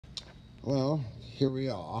Well, here we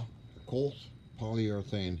are. Colt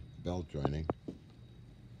polyurethane belt joining.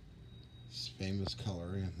 It's famous color,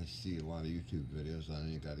 and I see a lot of YouTube videos on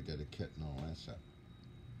it. You got to get a kit and all that stuff.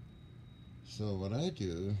 So what I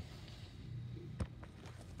do,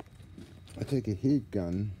 I take a heat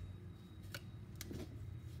gun,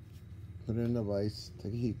 put it in the vise,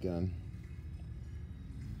 take a heat gun,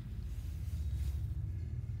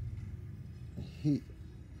 heat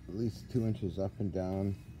at least 2 inches up and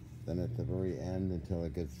down, then at the very end until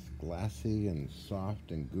it gets glassy and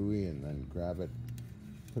soft and gooey, and then grab it,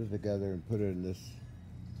 put it together and put it in this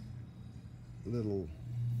little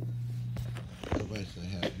device I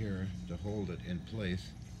have here to hold it in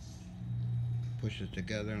place. Push it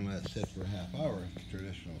together and let it sit for a half hour.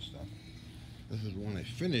 Traditional stuff. This is one I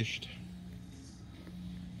finished.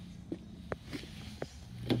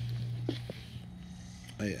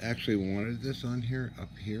 I actually wanted this on here,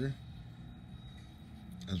 up here,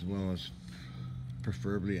 as well as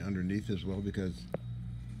preferably underneath as well, because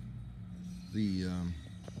the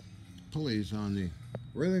pulleys on the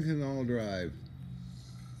Worthington All Drive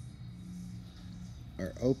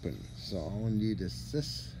are open, so all I need is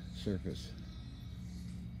this surface,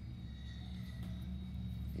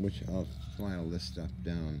 which I'll file this stuff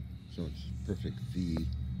down so it's perfect V.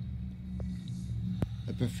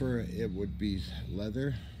 I prefer it would be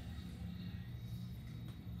leather,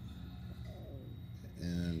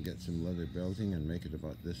 and get some leather belting and make it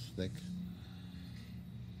about this thick,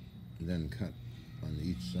 and then cut on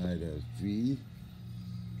each side of V.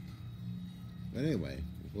 But anyway,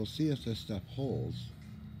 we'll see if this stuff holds.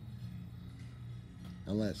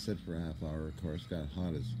 I'll let it sit for a half hour. Of course, got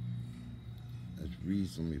hot as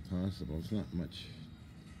reasonably possible. It's not much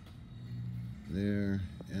there.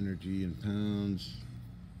 Energy in pounds,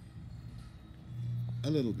 a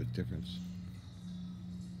little bit difference,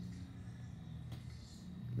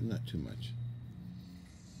 but not too much.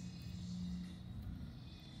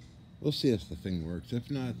 We'll see if the thing works. If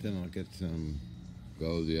not, then I'll get some,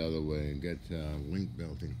 go the other way and get link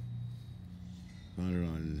belting. Found it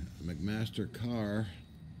on McMaster Car.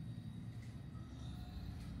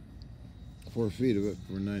 4 feet of it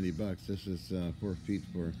for 90 bucks. This is 4 feet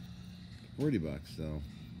for 40 bucks. So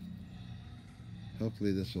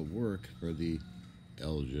hopefully this will work for the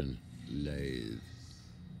Elgin lathe.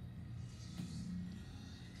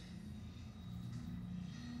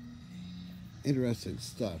 Interesting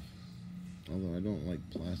stuff. Although I don't like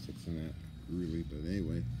plastics and that really, but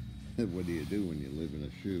anyway, what do you do when you live in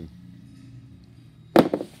a shoe?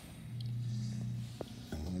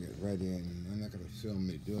 I'll get right in. I'm not going to film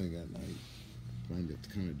me doing it. I find it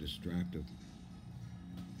kind of distractive.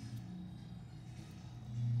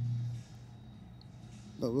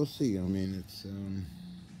 But we'll see. I mean,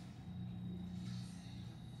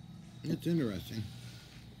 it's interesting.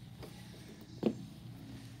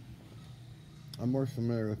 I'm more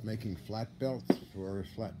familiar with making flat belts for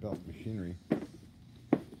flat belt machinery.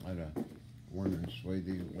 I had a Warner and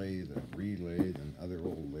Swady lathe, a Relathe, and other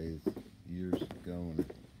old lathes years ago. When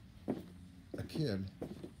a kid,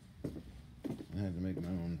 I had to make my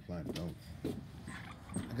own flat belts.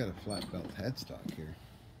 I got a flat belt headstock here.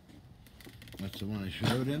 That's the one I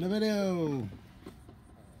showed in the video.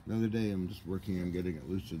 The other day, I'm just working on getting it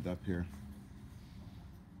loosened up here.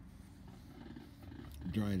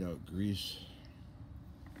 Dried out grease.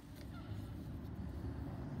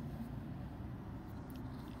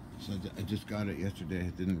 So I just got it yesterday.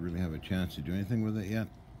 I didn't really have a chance to do anything with it yet.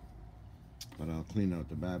 But I'll clean out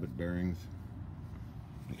the Babbitt bearings.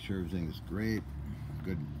 Make sure everything is great.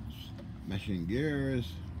 Good meshing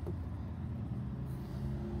gears.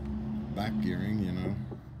 Back gearing, you know.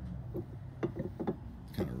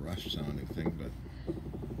 Kind of rough sounding thing, but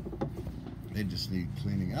they just need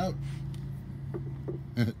cleaning out.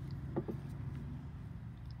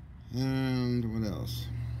 And what else?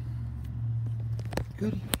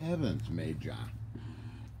 Good heavens, Major.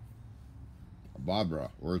 Barbara,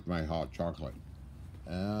 where's my hot chocolate?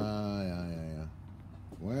 Yeah.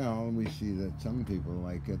 Well, we see that some people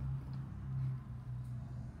like it,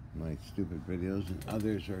 my stupid videos, and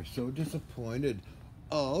others are so disappointed.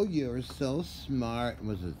 Oh, you're so smart.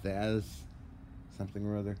 Was it that? Something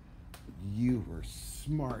or other? You were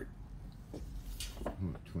smart.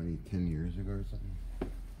 What, 10 years ago or something?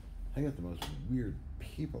 I got the most weird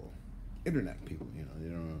people. Internet people, you know, they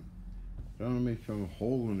don't want me to throw a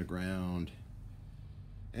hole in the ground.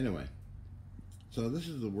 Anyway, so this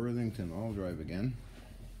is the Worthington All Drive again.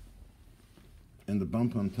 And the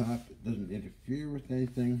bump on top, it doesn't interfere with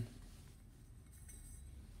anything.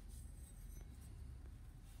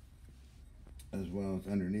 As well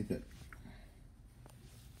as underneath it.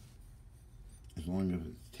 As long as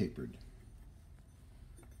it's tapered.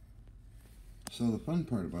 So the fun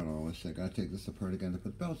part about all this, I gotta take this apart again to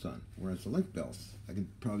put belts on. Whereas the link belts, I can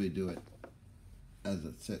probably do it as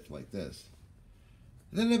it sits like this.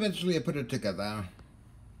 Then eventually I put it together.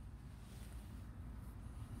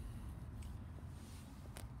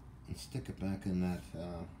 And stick it back in that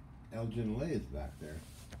Elgin lathe back there.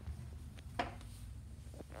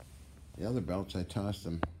 The other belts, I tossed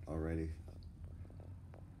them already.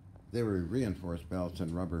 They were reinforced belts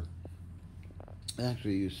and rubber. I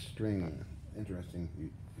actually used string. Interesting, you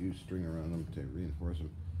use string around them to reinforce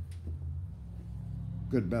them.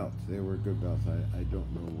 Good belts. They were good belts. I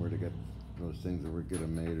don't know where to get those things or get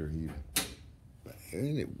them made or heat. But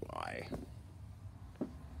anyway.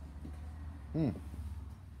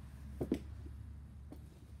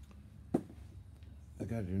 I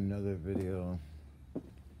got another video.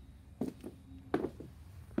 Let's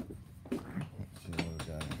see what we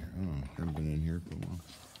got in here. Oh, haven't been in here for a while.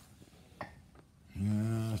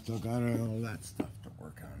 Yeah, still got all that stuff to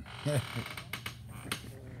work on.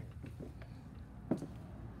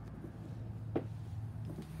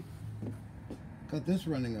 Got this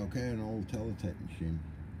running okay, an old teletype machine.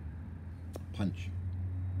 Punch.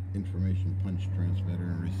 Information punch transmitter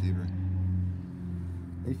and receiver.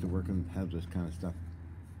 I used to work and have this kind of stuff.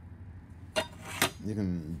 You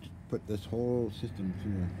can put this whole system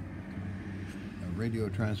through a radio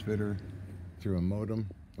transmitter, through a modem,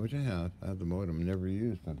 which I have. I have the modem, never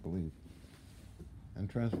used, I believe. And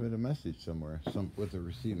transmit a message somewhere, with a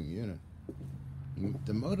receiving unit.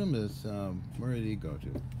 The modem is, where did he go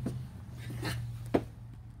to?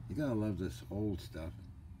 You gotta love this old stuff.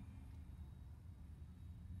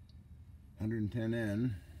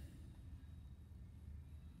 110N.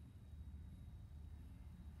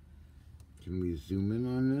 Can we zoom in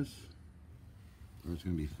on this? Or it's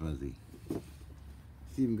gonna be fuzzy.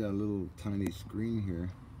 It's even got a little tiny screen here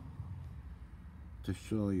to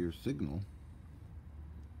show your signal.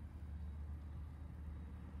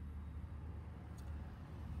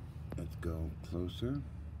 Let's go closer.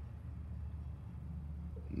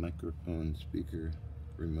 Microphone, speaker,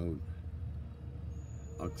 remote,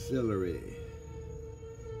 auxiliary,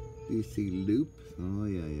 DC loop. Oh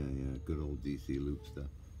yeah, good old DC loop stuff.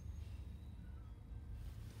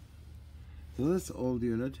 So this old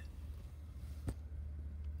unit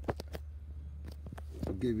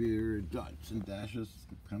will give you your dots and dashes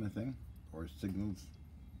kind of thing, or signals.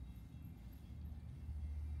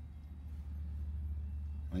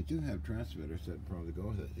 I do have transmitters that probably go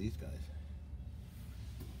with it, these guys.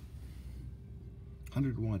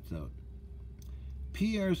 100 watts out.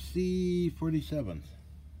 PRC 47s.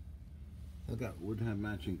 Would have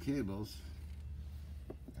matching cables.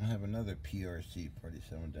 I have another PRC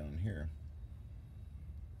 47 down here.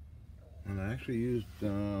 And I actually used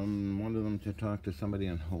one of them to talk to somebody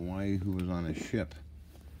in Hawaii who was on a ship.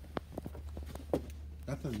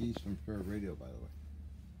 Got these from Fair Radio, by the way.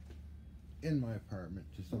 In my apartment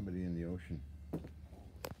to somebody in the ocean.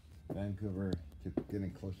 Vancouver to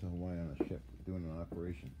getting close to Hawaii on a ship, doing an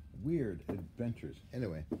operation. Weird adventures.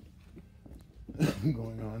 Anyway,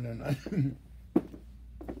 going on and on.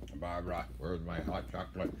 Barbara, where's my hot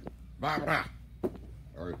chocolate? Barbara,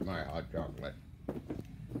 where's my hot chocolate?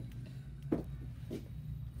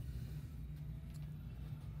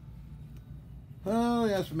 Oh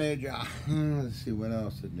yes, Major. Let's see what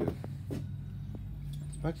else to do.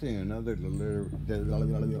 Expecting another delivery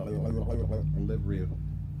of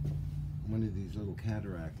one of these little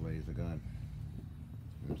cataract lathes I got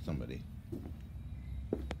from somebody.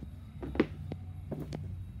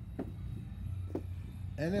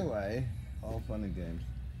 Anyway, all fun and games.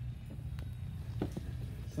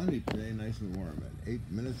 Sunny today, nice and warm. At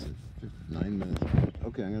 8 minutes, it's just 9 minutes.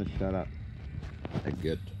 Okay, I'm gonna shut up. I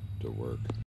get to work.